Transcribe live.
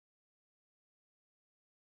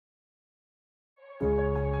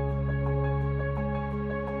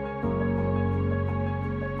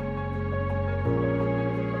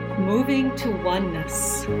Moving to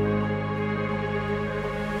oneness.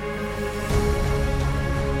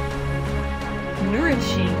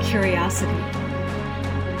 Nourishing curiosity.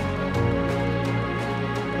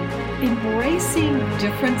 Embracing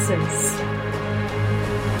differences.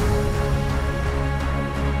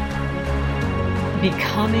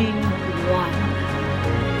 Becoming one.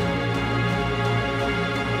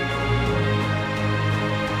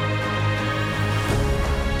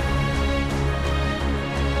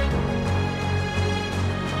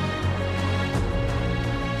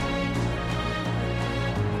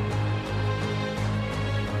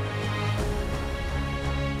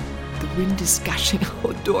 The wind is gushing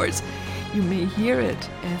outdoors. You may hear it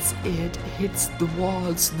as it hits the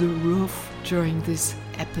walls, the roof during this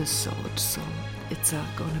episode. So it's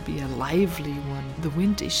going to be a lively one. The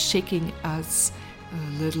wind is shaking us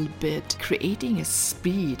a little bit, creating a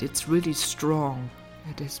speed. It's really strong.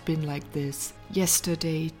 It has been like this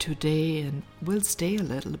yesterday, today, and will stay a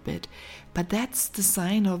little bit. But that's the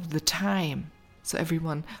sign of the time. So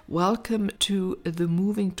everyone, welcome to the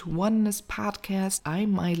Moving to Oneness podcast.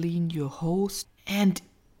 I'm Eileen, your host. And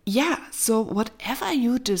yeah, so whatever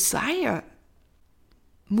you desire,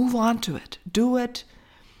 move on to it. Do it,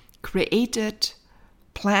 create it,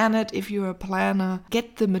 plan it if you're a planner.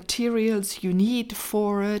 Get the materials you need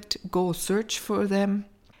for it. Go search for them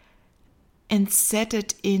and set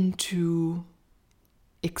it into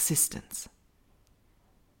existence.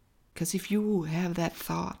 Because if you have that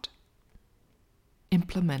thought,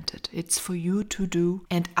 implement it. It's for you to do,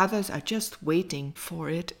 and others are just waiting for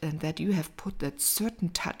it, and that you have put that certain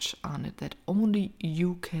touch on it that only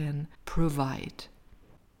you can provide.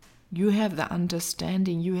 You have the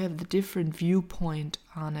understanding, you have the different viewpoint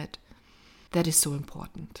on it. That is so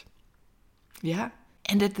important. Yeah?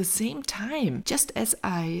 And at the same time, just as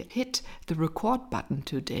I hit the record button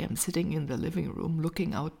today, I'm sitting in the living room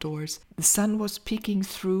looking outdoors. The sun was peeking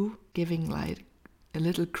through, giving like a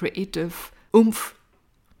little creative oomph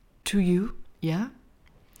to you, yeah?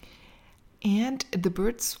 And the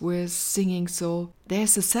birds were singing, so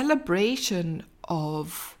there's a celebration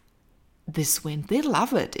of this wind. They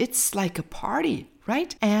love it. It's like a party,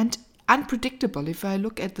 right? And unpredictable. If I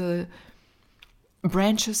look at the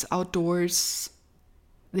branches outdoors,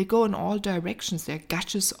 they go in all directions. There are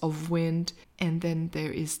gushes of wind. And then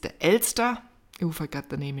there is the Elster. Oh, I forgot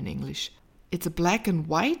the name in English. It's a black and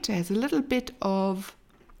white. It has a little bit of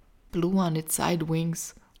blue on its side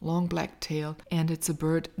wings, long black tail, and it's a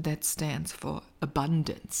bird that stands for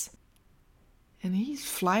abundance. And he's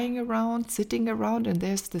flying around, sitting around, and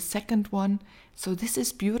there's the second one. So this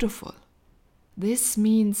is beautiful. This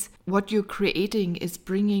means what you're creating is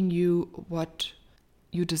bringing you what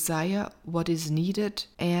you desire, what is needed,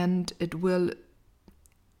 and it will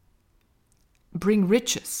bring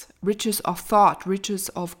riches of thought, riches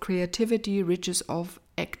of creativity, riches of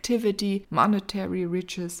activity, monetary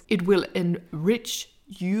riches. It will enrich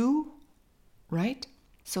you, right?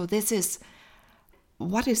 So this is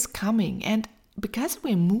what is coming. And because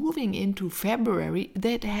we're moving into February,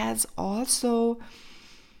 that has also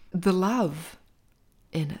the love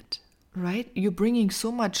in it, right? You're bringing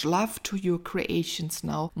so much love to your creations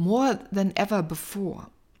now, more than ever before.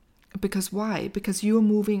 Because why? Because you're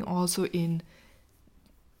moving also in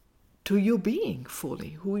to your being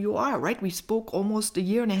fully, who you are, right? We spoke almost a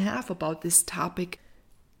year and a half about this topic,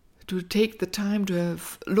 to take the time to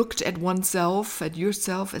have looked at oneself, at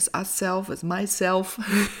yourself, as us-self, as myself,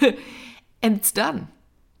 and it's done.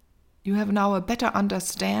 You have now a better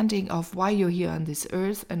understanding of why you're here on this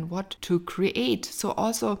earth and what to create. So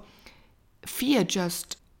also, fear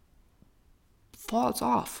just falls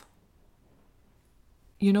off.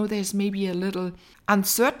 You know, there's maybe a little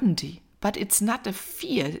uncertainty, but it's not a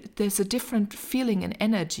fear. There's a different feeling and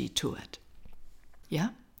energy to it. Yeah?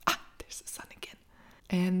 There's the sun again.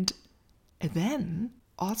 And then,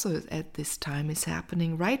 also at this time is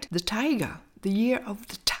happening, right? The tiger. The year of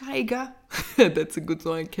the tiger. That's a good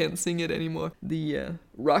song. I can't sing it anymore. The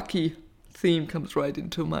Rocky theme comes right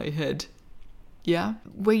into my head. Yeah?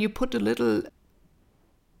 Where you put a little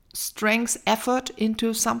strength, effort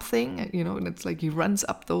into something, you know, and it's like he runs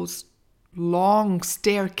up those long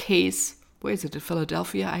staircase. Where is it? In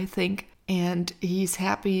Philadelphia, I think. And he's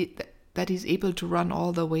happy that he's able to run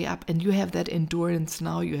all the way up. And you have that endurance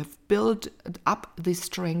now. You have built up these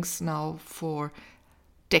strengths now for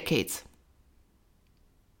decades.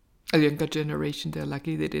 A younger generation, they're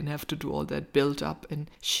lucky they didn't have to do all that build up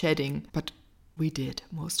and shedding. But we did,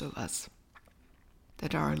 most of us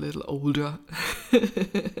that are a little older.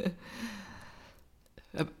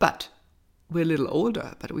 But we're a little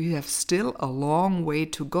older, but we have still a long way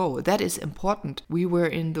to go. That is important. We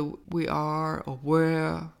are, or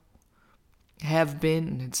were, have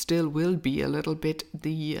been, and still will be a little bit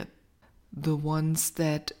the ones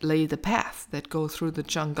that lay the path, that go through the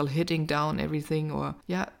jungle, hitting down everything, or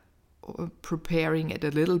preparing it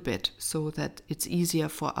a little bit so that it's easier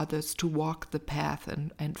for others to walk the path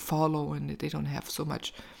and follow, and they don't have so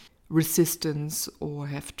much resistance or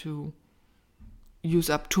have to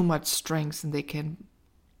use up too much strength, and they can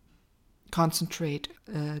concentrate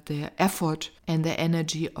their effort and their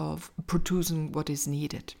energy of producing what is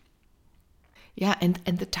needed. Yeah, and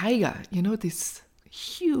the tiger, this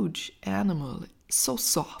huge animal, so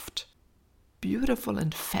soft, beautiful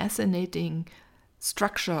and fascinating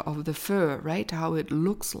structure of the fur, right? How it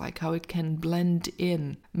looks like, how it can blend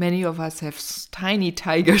in. Many of us have tiny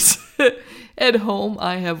tigers at home.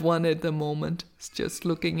 I have one at the moment. It's just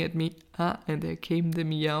looking at me. And there came the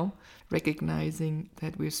meow, recognizing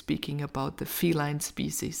that we're speaking about the feline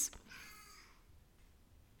species.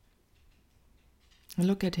 And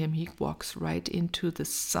look at him. He walks right into the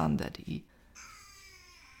sun that he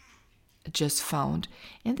just found.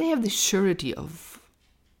 And they have the surety of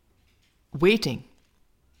waiting.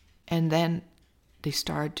 And then they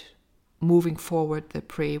start moving forward the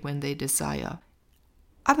prey when they desire.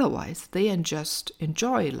 Otherwise, they just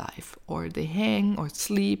enjoy life, or they hang or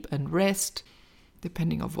sleep and rest,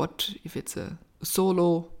 depending on if it's a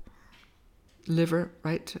solo liver,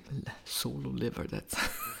 right? Solo liver, that's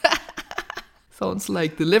sounds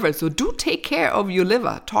like the liver. So do take care of your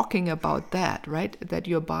liver, talking about that, right? That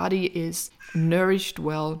your body is nourished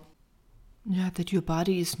well. Yeah, that your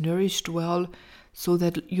body is nourished well, so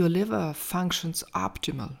that your liver functions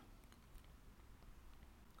optimal.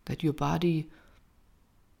 That your body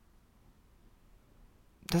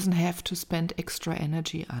doesn't have to spend extra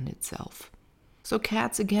energy on itself. So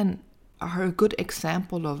cats, again, are a good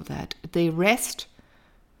example of that. They rest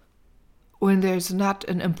when there's not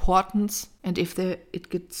an importance, and if it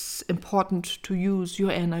gets important to use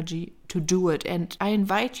your energy to do it. And I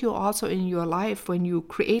invite you also in your life, when you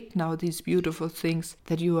create now these beautiful things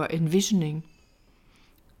that you are envisioning,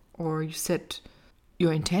 or you set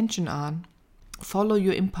your intention on, follow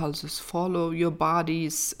your impulses, follow your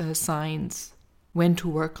body's signs, when to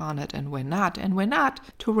work on it and when not,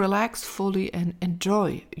 to relax fully and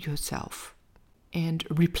enjoy yourself and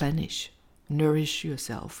replenish, nourish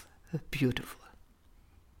yourself. Beautiful.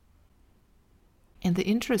 And the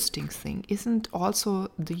interesting thing, isn't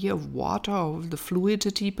also the year of water, or the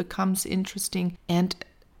fluidity becomes interesting, and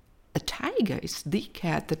a tiger is the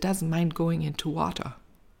cat that doesn't mind going into water.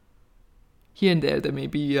 Here and there may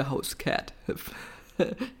be a house cat,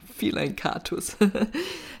 feline catus,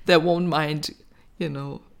 that won't mind,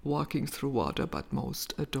 walking through water, but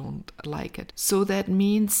most don't like it. So that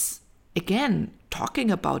means, again, talking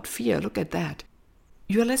about fear, look at that.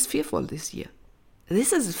 You are less fearful this year.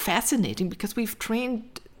 This is fascinating, because we've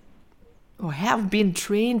trained, or have been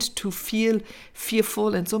trained, to feel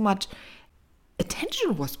fearful, and so much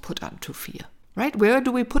attention was put onto fear. Right? Where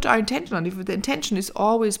do we put our intention on? If the intention is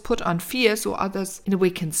always put on fear, so others in a way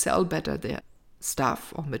can sell better their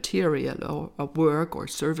stuff or material or work or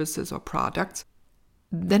services or products,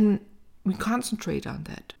 then we concentrate on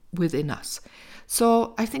that within us.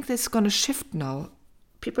 So I think this is going to shift now.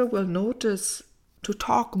 People will notice to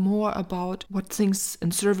talk more about what things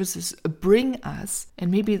and services bring us, and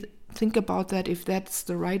maybe think about that, if that's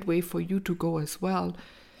the right way for you to go as well,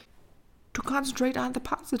 to concentrate on the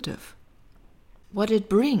positive. What it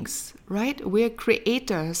brings, right? We're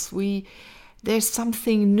creators. There's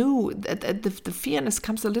something new. The fearness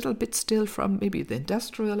comes a little bit still from maybe the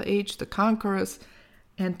industrial age, the conquerors,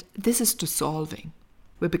 and this is dissolving.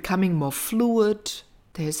 We're becoming more fluid.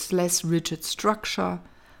 There's less rigid structure,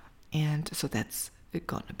 and so that's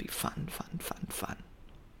gonna be fun.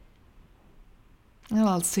 And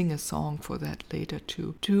I'll sing a song for that later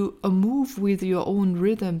too. To move with your own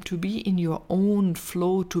rhythm, to be in your own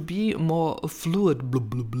flow, to be more fluid. Blub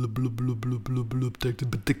blub blub blub blub blub blub blub tick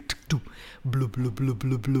tick tick do. Blub blub blub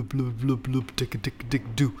blub blub blub blub blub tick tick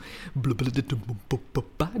tick do. Blub blub blub blub blub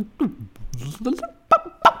blub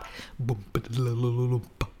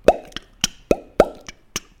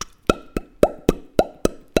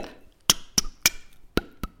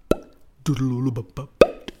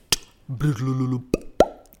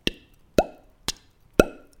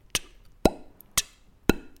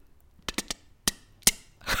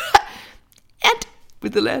and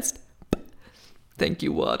with the last, thank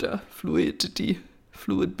you, water, fluidity,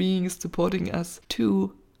 fluid beings supporting us.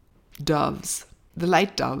 2 doves, the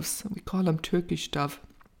light doves, we call them Turkish dove,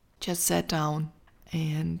 just sat down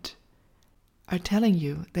and are telling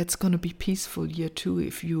you that's going to be peaceful year 2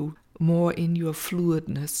 if you more in your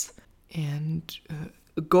fluidness and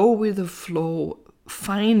go with the flow,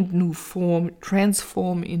 find new form,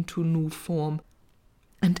 transform into new form,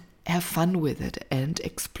 and have fun with it and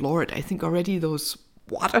explore it. I think already those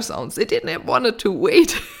water sounds, they didn't have wanted to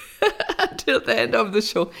wait until the end of the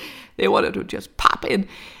show. They wanted to just pop in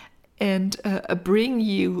and bring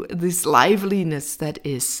you this liveliness that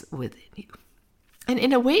is within you. And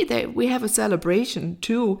in a way that we have a celebration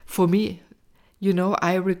too. For me, you know,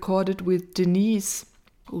 I recorded with Denise,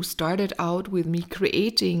 who started out with me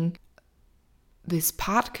creating this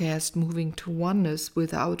podcast, Moving to Oneness.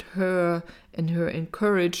 Without her and her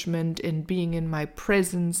encouragement and being in my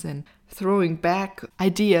presence and throwing back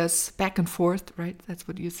ideas back and forth, right? That's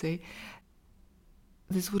what you say.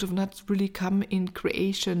 This would have not really come in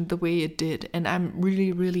creation the way it did. And I'm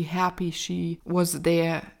really, really happy she was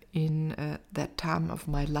there in that time of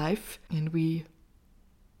my life. And we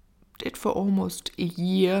did for almost a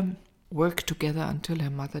year work together until her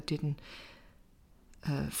mother didn't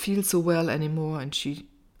feel so well anymore, and she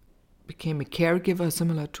became a caregiver,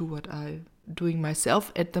 similar to what I'm doing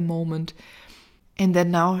myself at the moment. And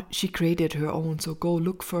then now she created her own, so go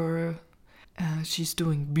look for her. She's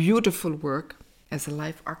doing beautiful work as a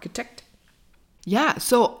life architect. Yeah,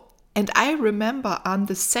 so, and I remember on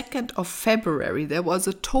the 2nd of February, there was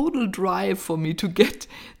a total drive for me to get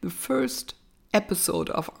the first episode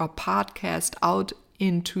of our podcast out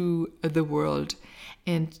into the world.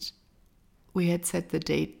 And we had set the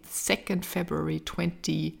date 2nd February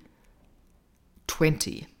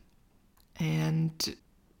 2020. And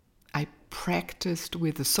I practiced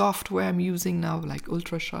with the software I'm using now, like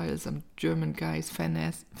Ultraschall, some German guys,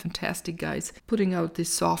 fantastic guys, putting out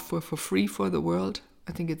this software for free for the world.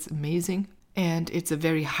 I think it's amazing. And it's a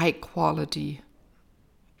very high quality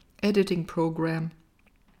editing program.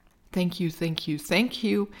 Thank you.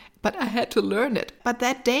 But I had to learn it. But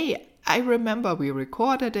that day, I remember we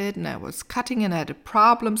recorded it and I was cutting and I had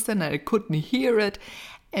problems and I couldn't hear it.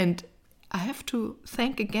 And I have to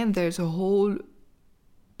thank again, there's a whole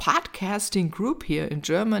podcasting group here in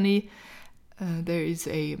Germany. There is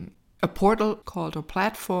a portal called a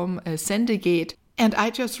platform, Sendegate. And I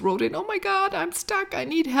just wrote in, oh my God, I'm stuck. I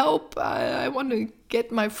need help. I want to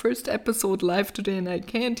get my first episode live today and I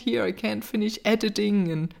can't finish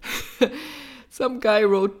editing. And some guy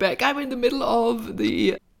wrote back, I'm in the middle of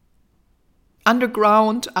the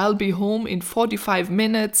underground. I'll be home in 45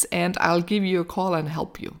 minutes and I'll give you a call and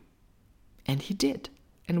help you. And he did.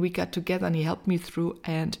 And we got together and he helped me through.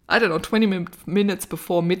 And I don't know, 20 minutes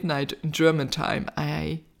before midnight in German time,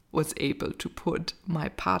 I was able to put my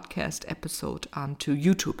podcast episode onto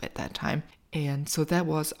YouTube at that time. And so that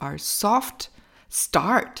was our soft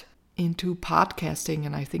start into podcasting.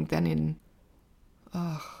 And I think then in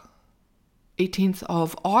 18th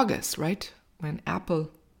of August, right? When I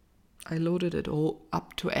loaded it all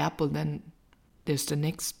up to Apple, then there's the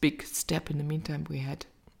next big step. In the meantime, we had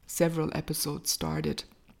several episodes started.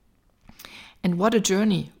 And what a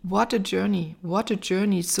journey.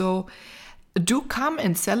 So do come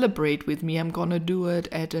and celebrate with me. I'm going to do it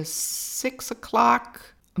at 6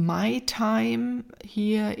 o'clock my time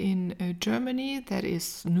here in Germany. That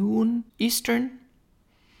is noon Eastern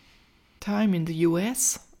time in the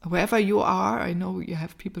US. Wherever you are, I know you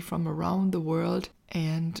have people from around the world.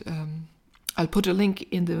 And I'll put a link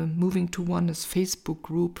in the Moving to Oneness Facebook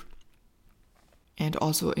group and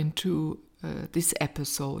also into this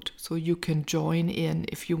episode. So you can join in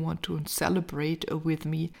if you want to celebrate with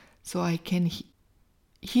me. So I can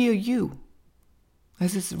hear you.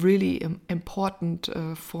 This is really important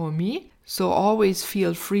for me. So always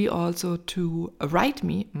feel free also to write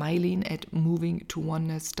me,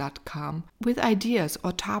 mylene@movingtooneness.com, with ideas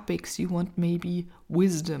or topics you want maybe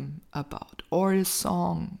wisdom about or a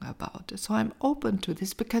song about. So I'm open to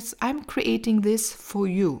this because I'm creating this for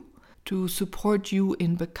you, to support you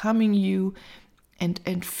in becoming you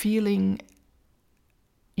and feeling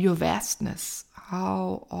your vastness,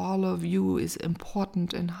 how all of you is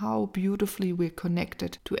important and how beautifully we're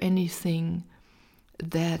connected to anything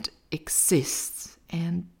that exists.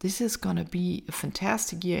 And this is going to be a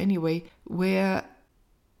fantastic year anyway, where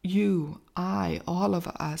you, I, all of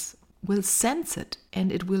us will sense it,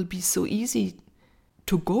 and it will be so easy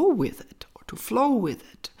to go with it or to flow with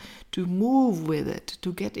it, to move with it,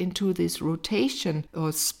 to get into this rotation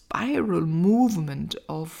or spiral movement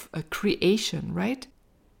of a creation, right?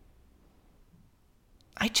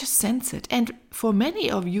 I just sense it. And for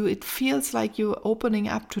many of you, it feels like you're opening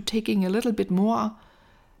up to taking a little bit more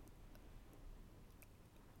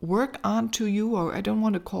work onto you, or I don't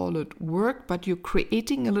want to call it work, but you're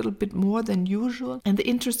creating a little bit more than usual. And the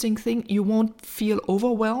interesting thing, you won't feel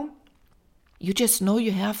overwhelmed. You just know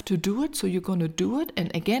you have to do it, so you're going to do it.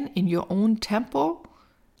 And again, in your own tempo.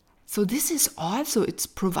 So this is also, it's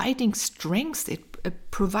providing strength.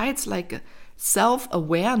 It provides like a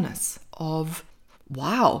self-awareness of,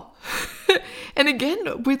 wow. And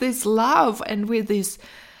again, with this love and with this,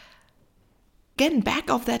 again, back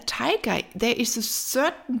of that tiger, there is a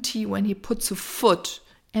certainty when he puts a foot,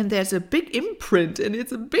 and there's a big imprint, and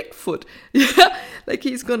it's a big foot. Yeah, like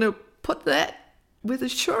he's going to put that with a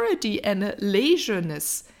surety and a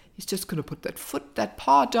leisureness. He's just going to put that foot, that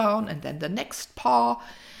paw down, and then the next paw,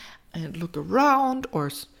 and look around or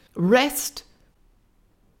rest.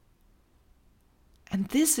 And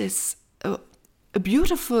this is a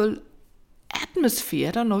beautiful atmosphere.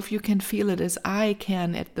 I don't know if you can feel it as I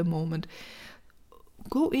can at the moment.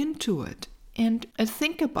 Go into it and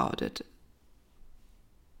think about it.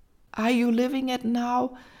 Are you living it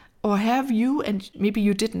now? Or have you, and maybe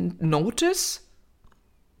you didn't notice,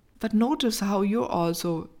 but notice how you're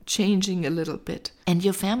also changing a little bit. And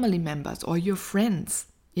your family members or your friends,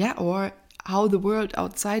 yeah, or how the world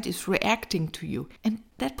outside is reacting to you. And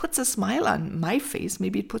that puts a smile on my face.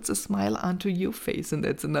 Maybe it puts a smile onto your face. And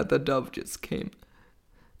that's another dove just came.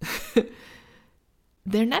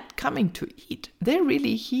 They're not coming to eat. They're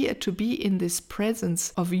really here to be in this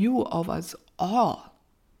presence of you, of us all.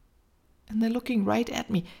 And they're looking right at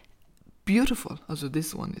me. Beautiful. Also,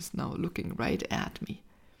 this one is now looking right at me.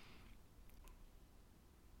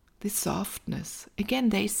 This softness. Again,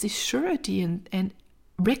 there is this surety and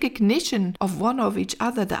recognition of one of each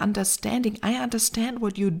other, the understanding. I understand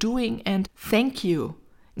what you're doing and thank you.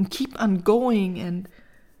 And keep on going and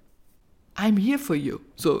I'm here for you.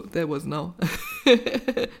 So there was now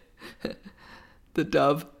the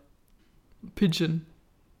dove, pigeon.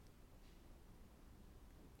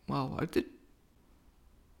 Wow, I did.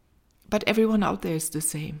 But everyone out there is the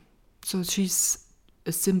same. So she's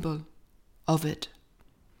a symbol of it.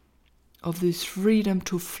 Of this freedom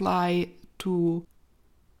to fly, to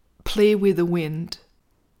play with the wind,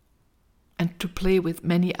 and to play with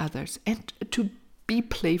many others, and to be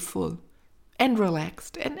playful and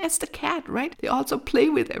relaxed. And as the cat, right? They also play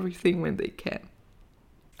with everything when they can.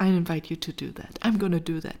 I invite you to do that. I'm going to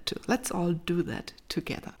do that too. Let's all do that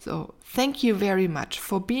together. So thank you very much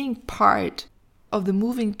for being part of the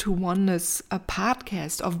Moving to Oneness, a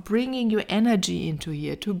podcast of bringing your energy into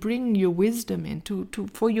here, to bring your wisdom into,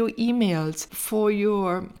 for your emails, for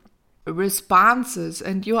your responses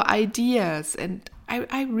and your ideas. And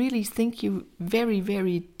I really thank you very,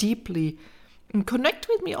 very deeply. And connect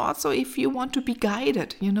with me also if you want to be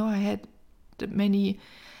guided. You know, I had many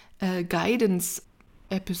guidance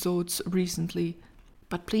episodes recently,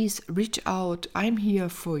 but please reach out. I'm here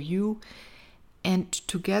for you, and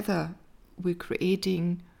together we're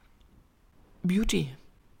creating beauty,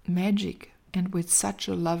 magic, and with such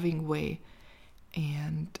a loving way,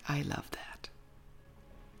 and I love that.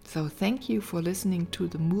 So thank you for listening to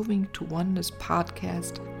the Moving to Oneness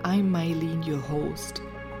podcast. I'm Mylene, your host,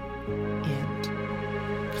 and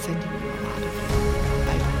sending you a lot of love.